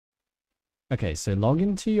Okay, so log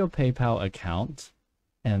into your PayPal account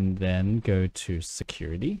and then go to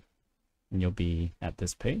security and you'll be at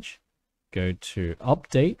this page. Go to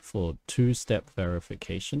update for two-step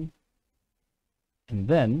verification. And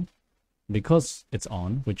then because it's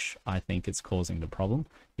on, which I think is causing the problem,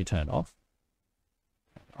 you turn it off.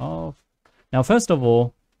 Now, first of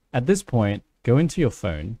all, at this point, go into your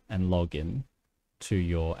phone and log in to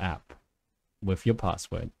your app with your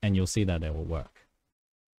password and you'll see that it will work.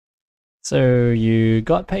 So you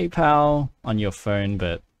got PayPal on your phone,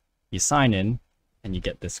 but you sign in and you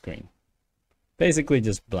get this screen. Basically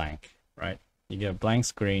just blank, right? You get a blank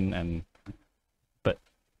screen but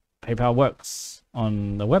PayPal works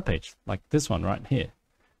on the web page like this one right here.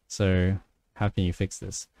 So how can you fix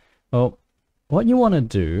this? Well, what you want to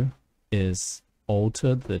do is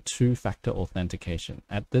alter the two-factor authentication.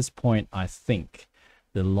 At this point, I think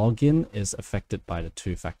the login is affected by the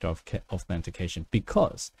two-factor authentication,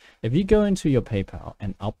 because if you go into your PayPal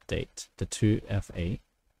and update the 2FA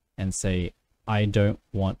and say, I don't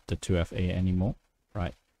want the 2FA anymore,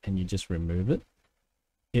 right? And you just remove it,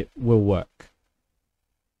 it will work.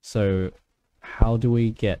 So how do we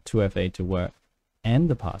get 2FA to work and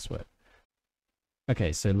the password?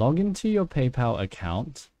 Okay, so log into your PayPal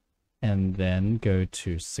account and then go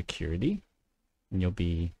to security and you'll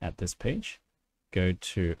be at this page. Go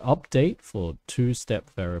to update for two-step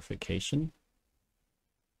verification.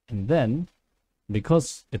 And then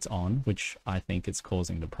because it's on, which I think is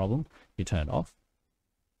causing the problem, you turn it off.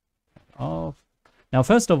 Now,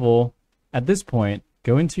 first of all, at this point,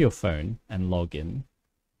 go into your phone and log in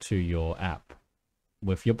to your app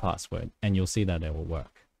with your password and you'll see that it will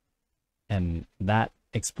work. And that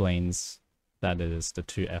explains that it is the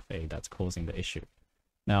 2FA that's causing the issue.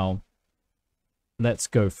 Now, let's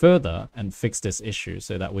go further and fix this issue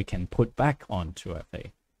so that we can put back on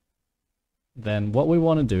 2FA. Then what we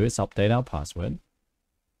want to do is update our password.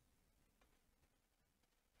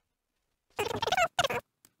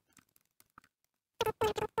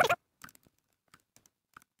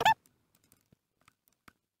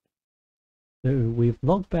 So we've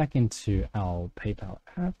logged back into our PayPal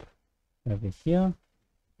app over here,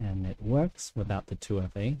 and it works without the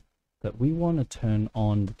 2FA, but we want to turn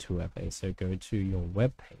on the 2FA. So go to your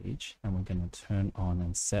web page and we're going to turn on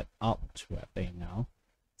and set up 2FA now.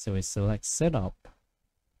 So we select setup,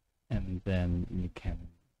 and then you can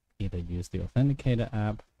either use the authenticator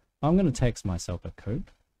app. I'm going to text myself a code.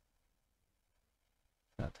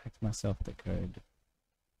 So I'll text myself the code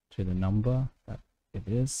to the number that it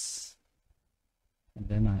is. And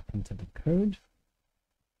then I enter the code.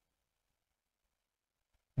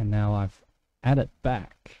 And now I've added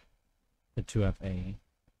back the 2FA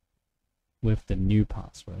with the new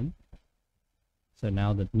password. So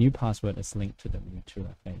now the new password is linked to the new 2FA.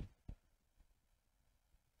 I'm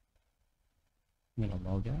going to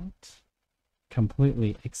log out,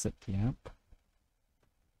 completely exit the app,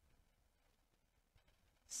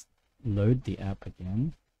 load the app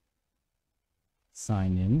again,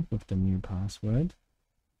 sign in with the new password,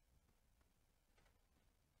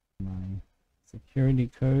 my security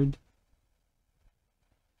code,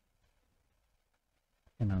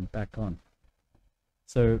 and I'm back on.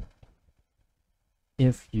 So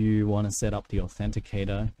if you want to set up the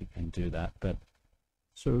authenticator, you can do that, but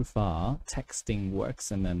so far texting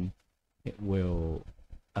works and then it will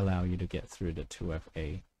allow you to get through the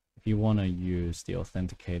 2FA. If you want to use the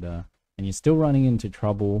authenticator and you're still running into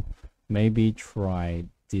trouble, maybe try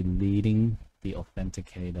deleting the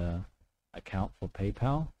authenticator account for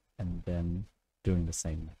PayPal and then doing the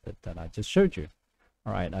same method that I just showed you.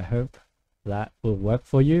 All right, I hope that will work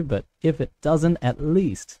for you, but if it doesn't, at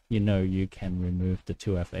least you know you can remove the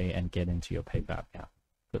 2FA and get into your PayPal account.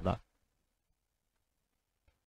 Good luck.